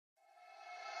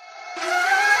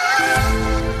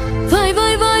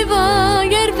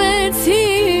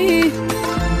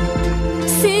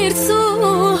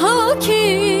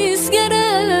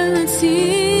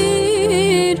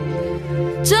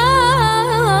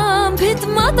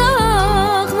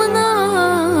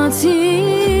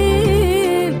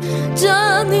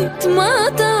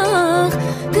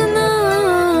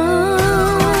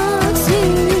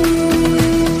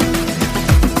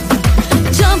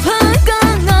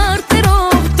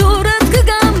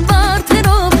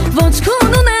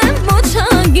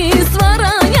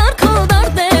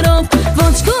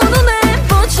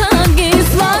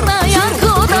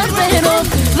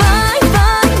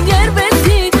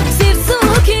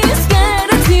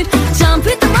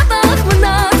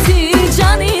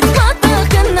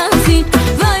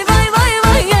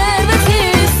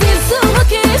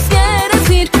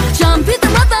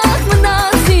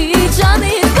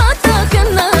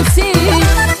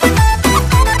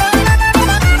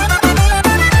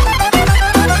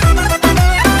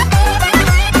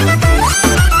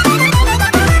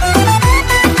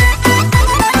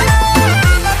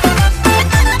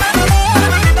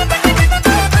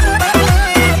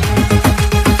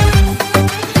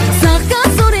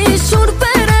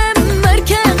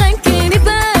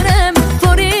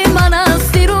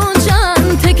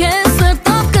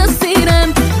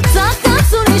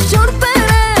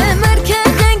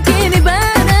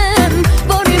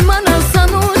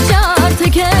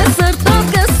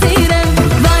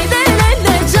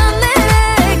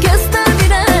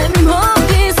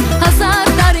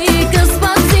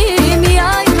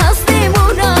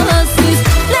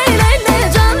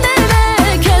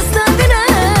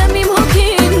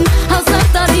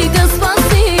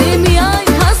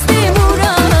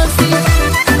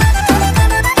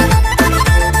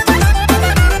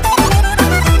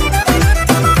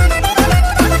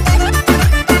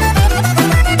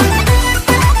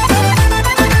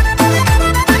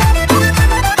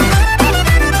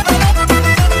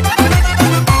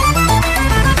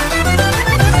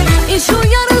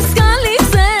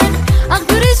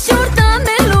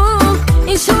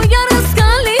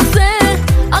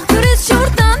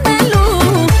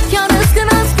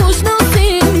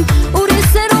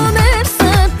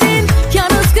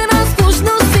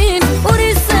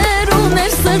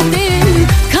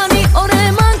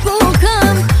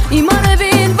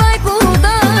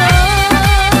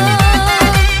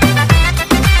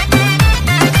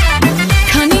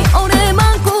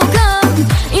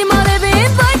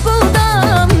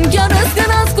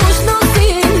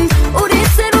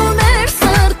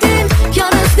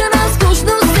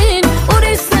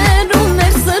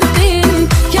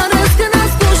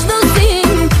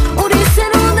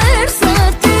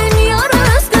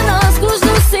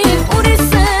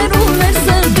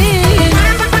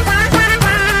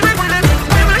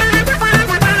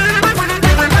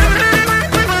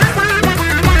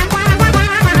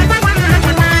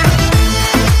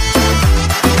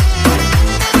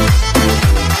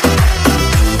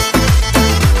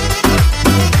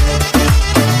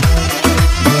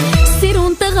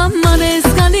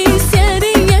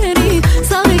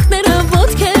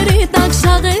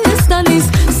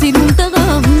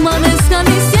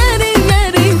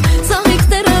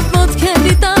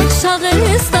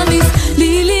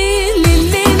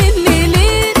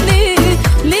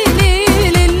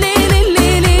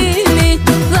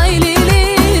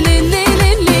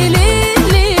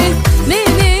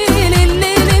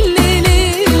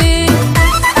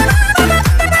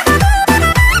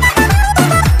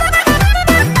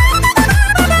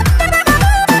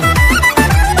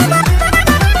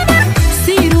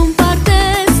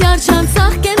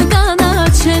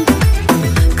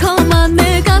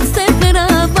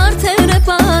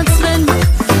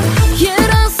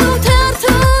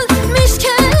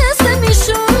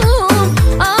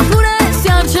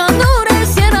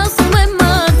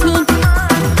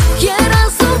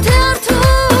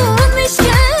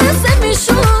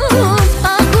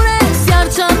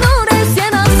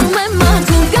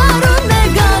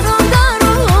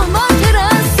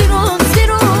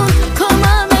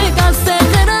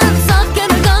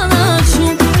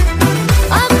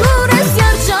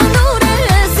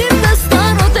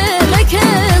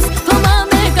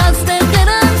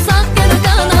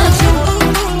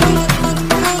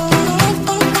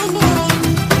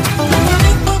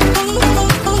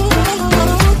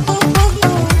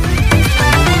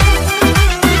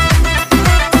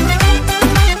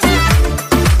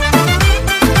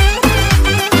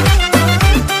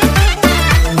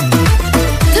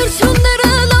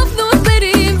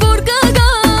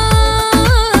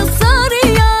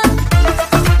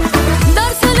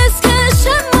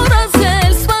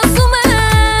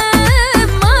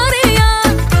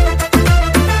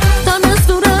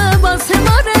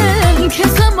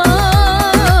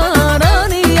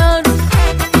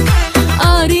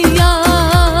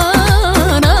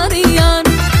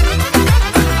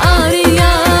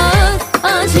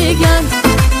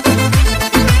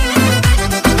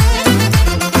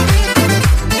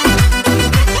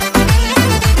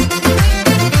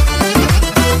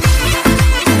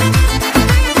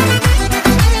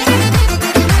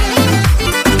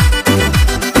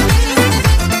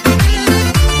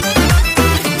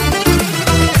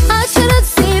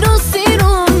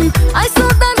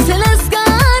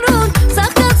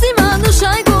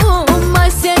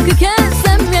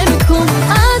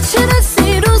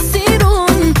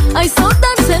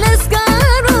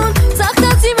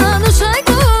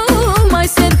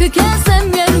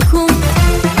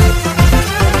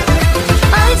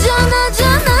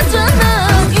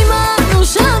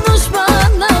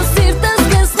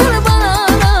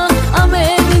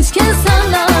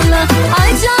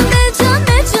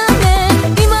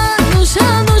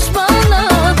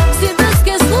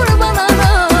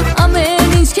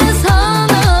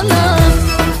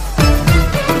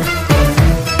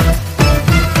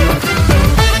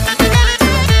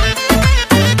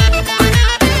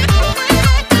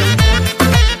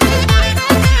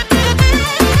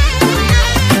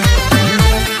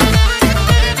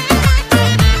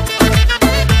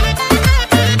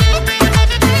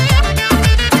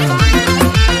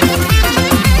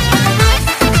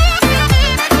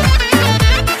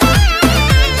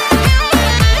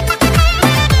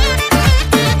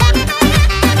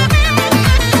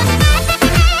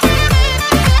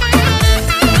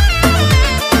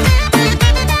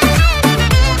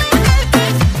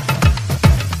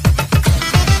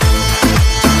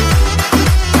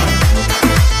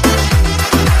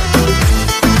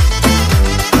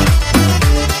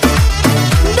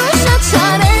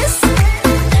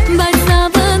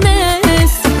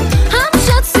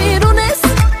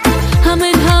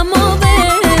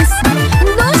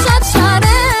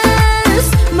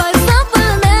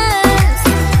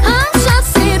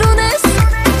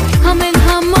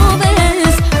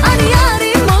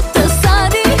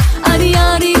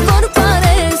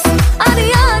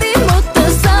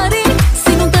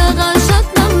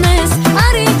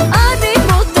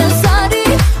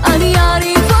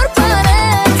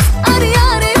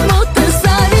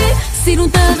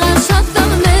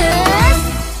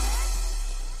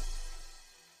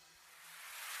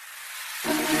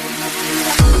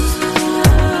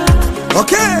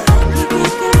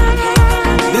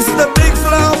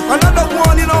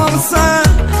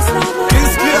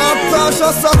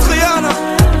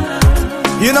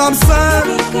You know what I'm saying?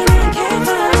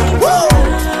 Woo!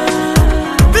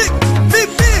 Big, big,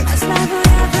 big.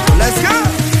 Let's go.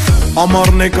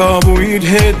 Ամառն եկավ ու իր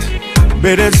հետ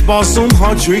բերեց սպասում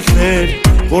հաճույքներ,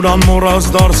 որ անմոռաց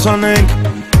դարձանենք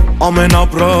ամեն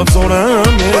ապրած օրը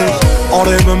մեր։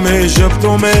 Արևը մեզ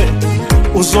ժպտում է,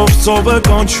 ուզով ծովը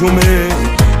կանչում է,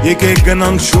 եկեք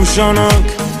գնանք շուշանանք,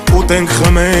 ուտենք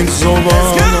խմենք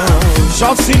զովանանք։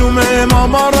 Շատ սիրում եմ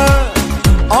ամառը,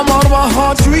 ամառվա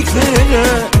հաճույքները,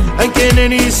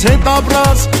 ընկերներիս հետ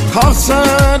ապրած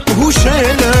քաղցր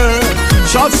հուշերը։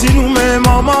 Շատ սիրում եմ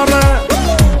ամառը,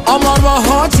 ամառվա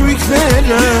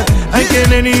հաճույքները,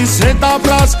 ընկերներիս հետ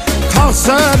ապրած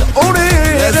քաղցր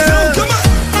օրերը։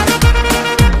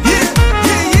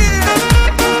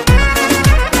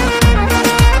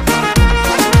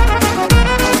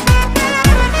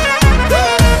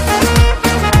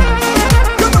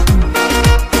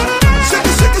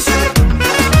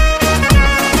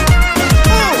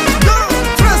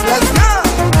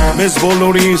 Մեզ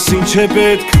բոլորիս ինչ է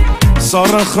պետք,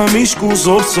 սառը խմիշկ ու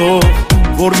զովցով,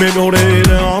 որ մեր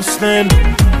օրերը անցնեն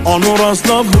անորած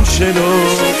լավ հուշերով։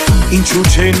 Ինչու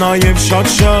չէ նաև շատ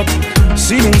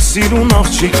սիրուն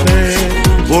աղջիկներ,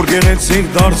 որ գեղեցիկ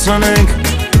դարձանենք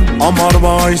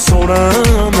ամառվա այս օրը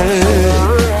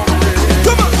մեր։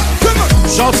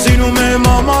 Շատ սիրում եմ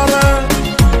ամառը,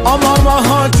 ամառվա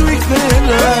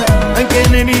հաճույքները,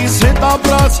 ընկերներիս հետ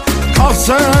ապրած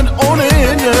քաղցր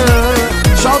օրերը։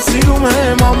 Շատ սիրում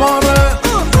եմ ամառը,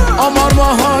 ամառվա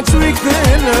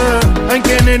հաճույքները,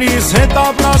 ընկերներիս հետ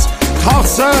ապրած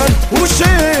քաղցր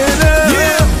հուշերը։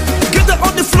 Get that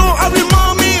on the floor, I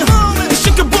remind me.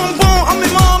 Shake a boom boom, I'm in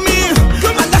mommy.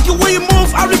 I like the way you move,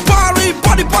 everybody,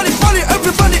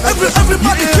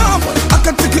 everybody jump. I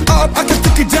can take it up, I can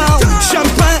take it down.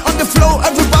 Champagne on the floor,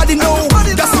 everybody know.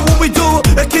 That's what we do.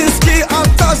 A kiss, ski, I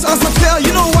touch, I feel.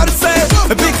 You know what I say?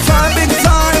 A big time, big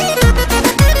time.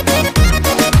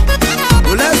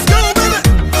 Let's go, baby.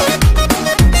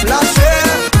 Flash it,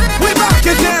 we back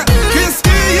again. Kiss,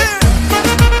 ski, yeah.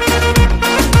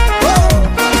 Whoa.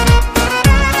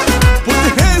 Put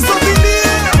the hands up in the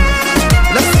air.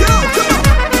 Let's go, come on.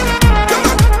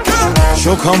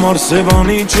 Շոք համար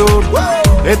սևանի ջուր,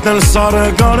 էտնել սարը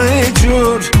գարե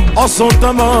ջուր, ասոր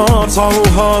տված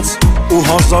աղուհաց ու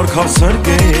հազար քաղցր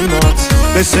կենաց։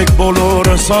 Տեսեք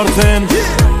բոլորս արդեն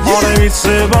արևից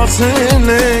սևացել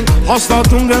ենք,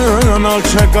 հաստատում գնալ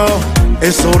չկա,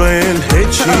 այսօր էլ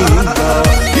հետ չի գա։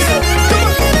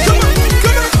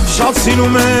 Շատ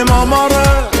սիրում եմ ամառը,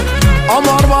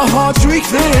 ամառվա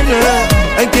հաճույքները,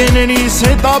 ընկերներիս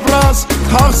հետ ապրած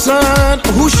քաղցր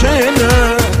հուշերը։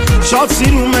 Շատ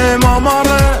սիրում եմ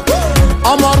ամառը,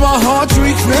 ամառվա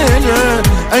հաճույքները,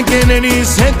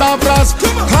 ընկերներիս հետ ապրած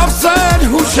քաղցր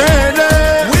հուշերը։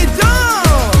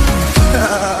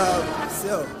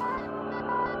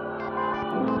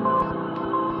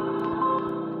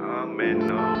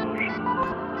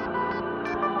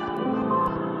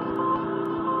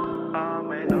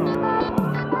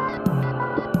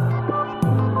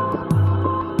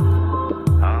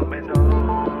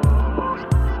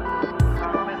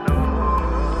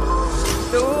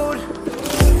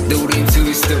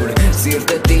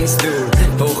 Սիրտդ ինձ դուր,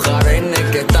 փոխարեն է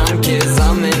կտամ քեզ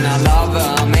ամենալավը,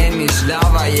 ամեն ինչ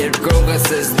լավ է, երբ կողս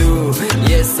ես դու,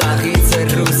 ես սաղից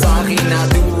հեռու սաղինա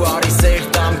դու, արի սեր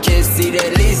տամ քեզ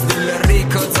սիրելիս, դու լռի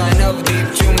քո ձայնով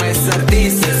դիպչում ես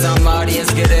սրտիս, ես համար ես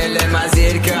գրել եմ այս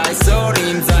երգը այսօր,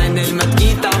 իմ ձայն էլ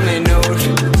մտքիդ ամեն օր,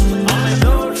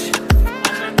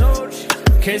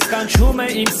 քեզ կանչում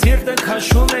է իմ սիրտը,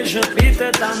 քաշում է ժպիտը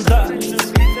տանդած,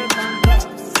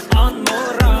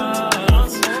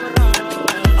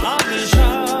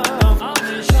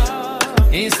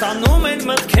 Ինձ տանում են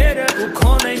մտքերը ու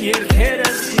քոն են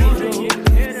երգերը սիրո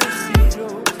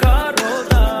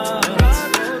կարոտած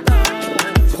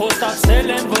Խոստացել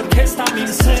եմ, որ քեզ տամ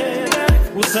իմ սերը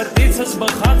ու սրտիցս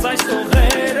բխած այս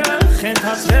տողերը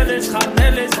Խենթացրել ես,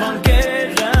 խառնել ես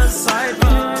վանկերս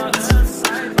այված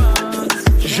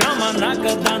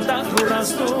Ժամանակը դանդաղ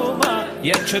հուրացնում է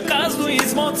Երբ չկաս դու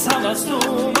ինձ մոտ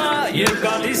ցավացնում է Երբ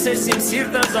գալիս ես իմ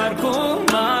սիրտը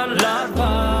զարկում է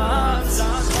լարված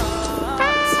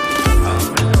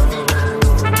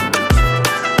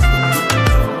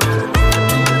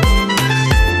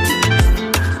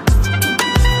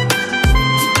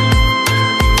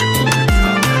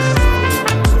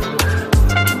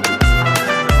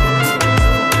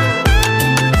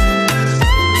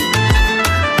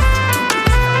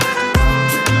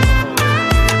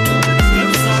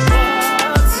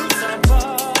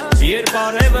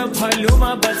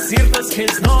Բայց սիրտս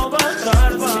քեզնով է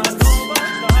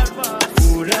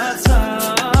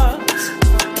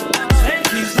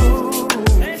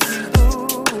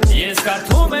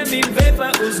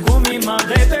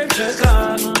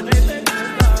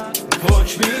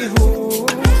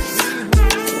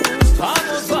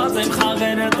եմ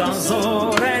խաղերը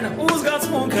տանզոր են ու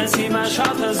զգացմունքս հիմա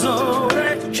շատ հզոր է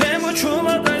չեմ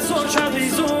ուչումը այսօր շատ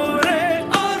իզուր է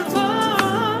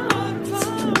արված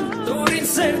դուր ինձ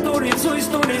սեր դուր ինձ ույս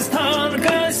դուր ինձ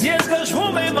թանկս ես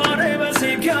գժվում եմ արևս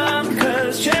իմ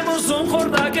կյանքս չեմ ուզում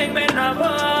խորդակենք մեր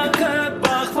նավակը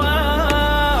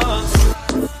բախված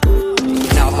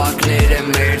նավակները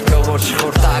մեր թող որ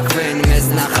չխորդակվեն մեզ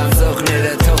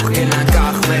նախանձողները թող գնան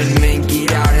կախվեն մենք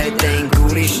իրար հետ ենք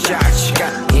ուրիշ ճար չկա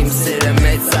իմ սերը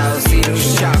մեծ ա ու սիրուս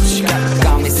չապ չկա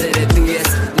կամ ի սերը դու ես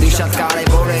դու շատ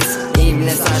կարևոր ես իմն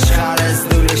ես աշխարհս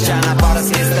դու ես ճանապարհս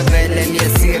ես տվել եմ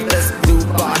ես սիրտս դու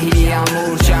պահի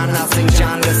ամուր ջան ասենք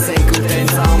ջան լսենք ու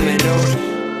տենց ամեն օր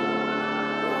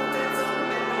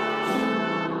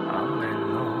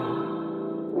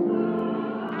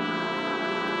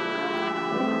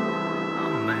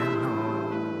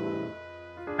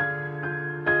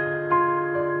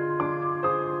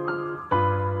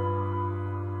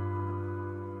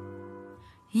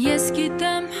Ես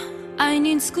գիտեմ, այն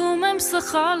ինձ զգում եմ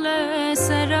սխալ է,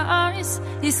 սերը այս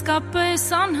իսկապես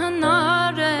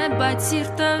անհնար է, բայց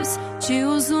սիրտս չի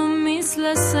ուզում ինձ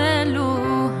լսել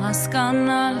ու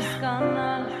հասկանալ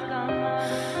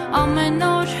Ամեն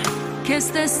օր քեզ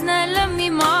տեսնելը մի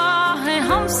մահ է,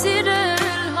 համ սիրել,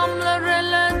 համ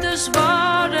լռել է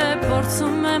դժվար է,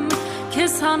 փորձում եմ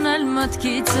քեզ հանել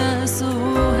մտքիցս ու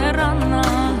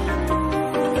հեռանալ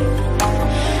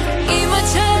Իմը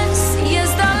չես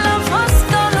Ես դա լավ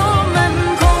հասկանում եմ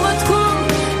քո մտքում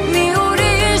մի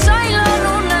ուրիշ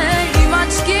այլանուն է իմ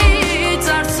աչքից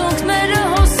արցունքները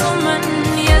հոսում են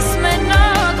ես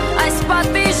մենակ այս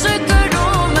պատիժը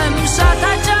կրում եմ շատ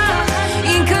հաճախ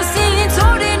ինքս ինձ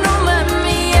օրինում եմ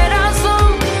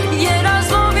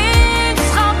երազով ինձ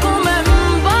խաբում եմ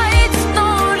բայց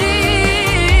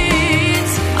նորից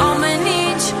ամեն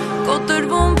ինչ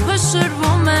կոտրվում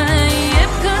փշրվում է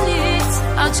և քնից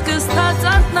աչքս թած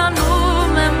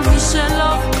արթնանում եմ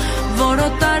հիշելով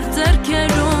որոտար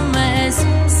ձեռքերում ես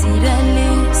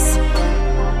սիրելիս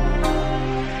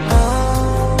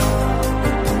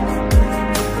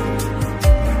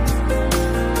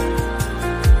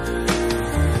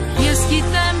Ես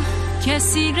գիտեմ քեզ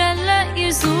սիրել է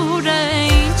իզուր է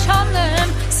ինչ անեմ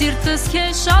սիրտս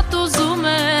քեզ շատ ուզում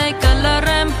է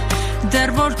կլռեմ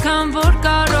դեռ որքան որ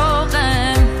կարող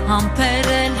եմ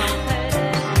համբերել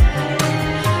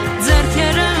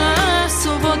Ձեռքերս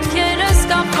ու ոտքերս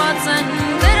կապված են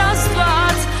դեր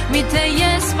աստված Միթե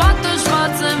ես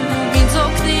պատժված եմ ու ինձ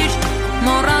օգնիր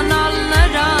մոռանալ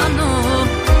նրան ու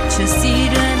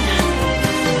չսիրել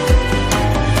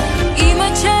Իմը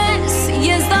չես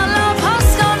ես դա լավ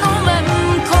հասկանում եմ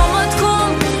քո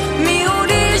մտքում մի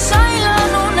ուրիշ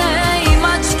այլանուն է իմ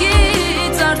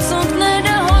աչքից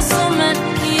արցունքները հոսում են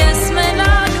ես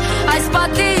մենակ այս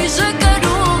պատիժը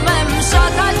կրում եմ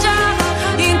շատ հաճախ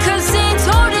ինքս ինձ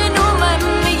օրինում եմ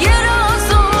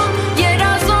երազով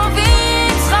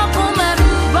ինձ խաբում եմ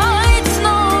բայց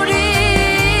նորից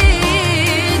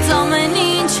ամեն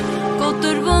ինչ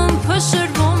կոտրվում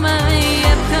փշրվում է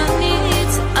և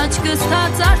քնից աչքս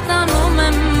թած արթնանում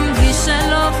եմ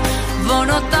հիշելով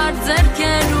որոտար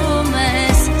ձեռքերում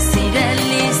ես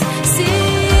սիրելիս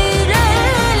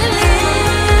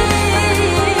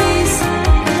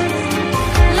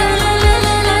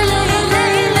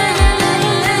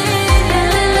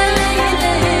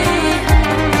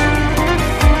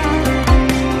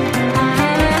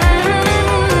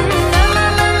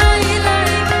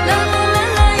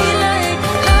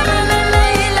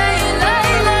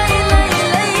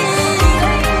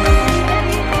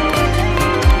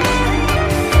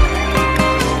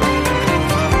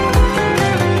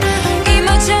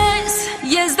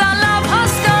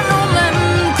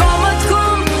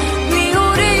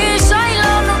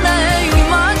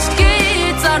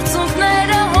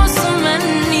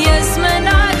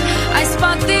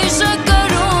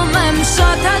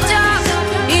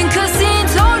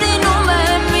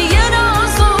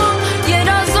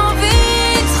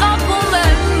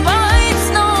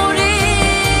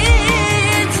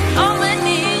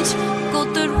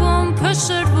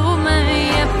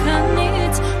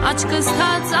Աչքս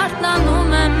թած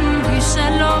արթնանում եմ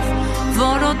հիշելով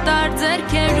որոտար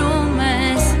ձեռքերում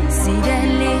ես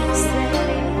սիրելիս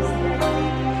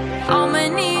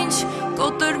Ամեն ինչ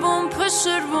կոտրվում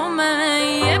փշրվում է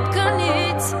և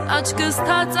քնից աչքս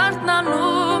թած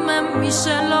արթնանում եմ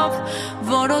հիշելով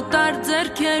որոտար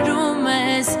ձեռքերում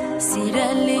ես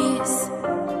սիրելիս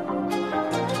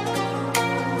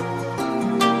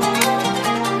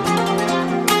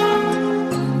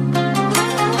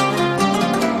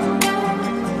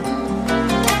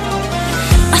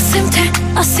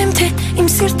Ասեմ թե իմ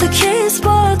սիրտը քեզ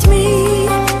պատմի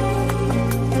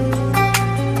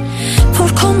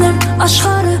Քոնն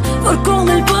աշխարհը որ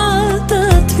կողմել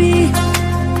պատտվի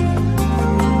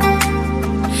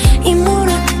Իմ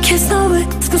օրը քեզնով է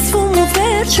սկսվում ու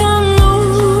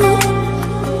վերջանում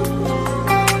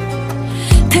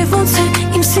Թե ոնց է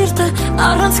իմ սիրտը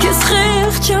առանց քեզ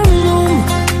խեղճանում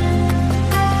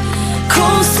Քո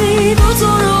սիրուց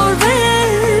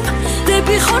օրորվեմ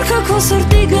Դեպի խորքը քո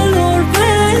սրտի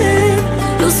գլորվեմ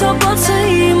Լուսաբաց է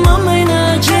իմ ամեն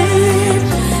աճեր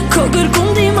Քո գրկում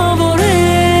դիմավորեմ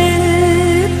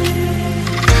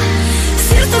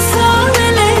Սիրտս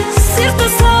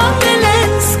հանել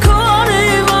ես Քո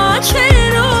արև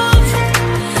աչերով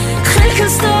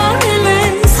Խելքս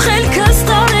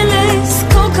տարել ես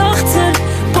Քո քաղցր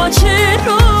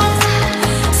պաչերով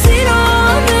Սիրո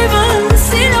արևը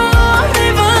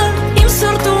Իմ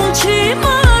սրտում չի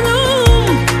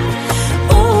մանում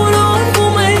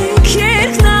Օրորվում եք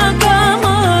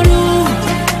երկնակամարում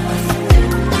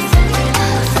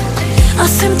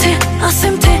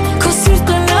Ասեմ թե քո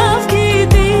սիրտը լավ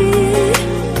գիտի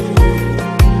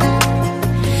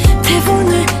Թե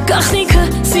որն է գաղտնիքը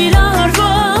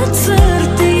սիրահարված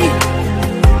սրտի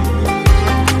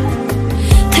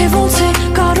Թե ոնց է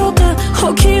կարոտը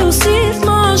հոգի ու սիրտ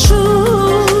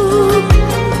մաշում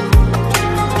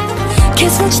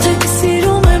Քեզ ոչ թե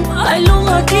սիրում եմ այլ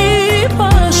ուղղակի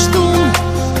պաշտում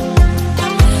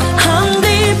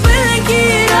Հանդիպենք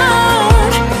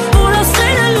իրար որ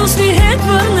աստղերը լուսնի հետ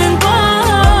բռնեն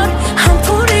բար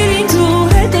Համբուրիր ինձ ու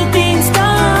հետդ ինձ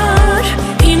տար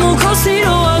Իմ ու քո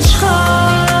սիրո աշխարհ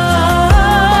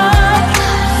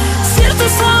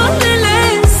Սիրտս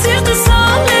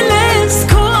հանել ես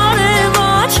Քո արև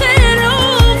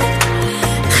աչերով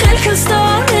Խելքս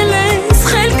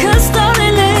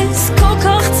տարել ես Քո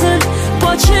քաղցր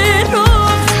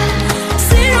պաչերով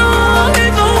Սիրո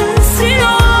արևը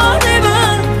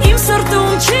Իմ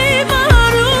սրտում չի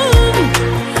մարում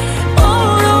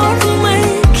Օրորվում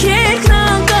եք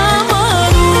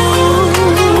երկնակամարում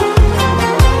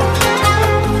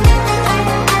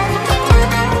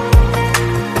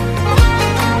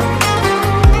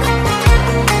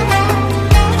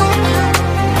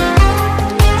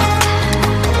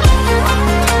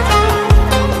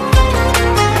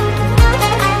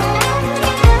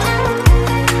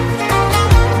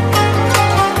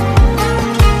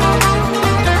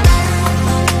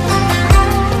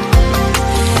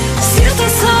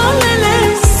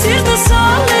Սիրտս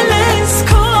հանել ես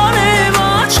Քո արև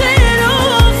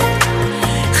աչերով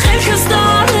Խելքս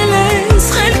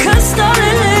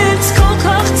տարել ես Քո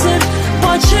քաղցր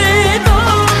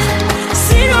պաչերով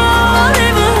Սիրո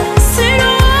արևը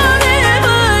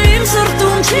Իմ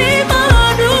սրտում չի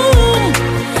մարում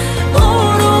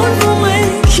Օրորվում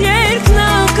եք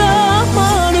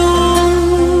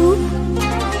երկնակամարում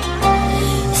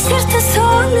Սիրտս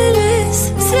հանել ես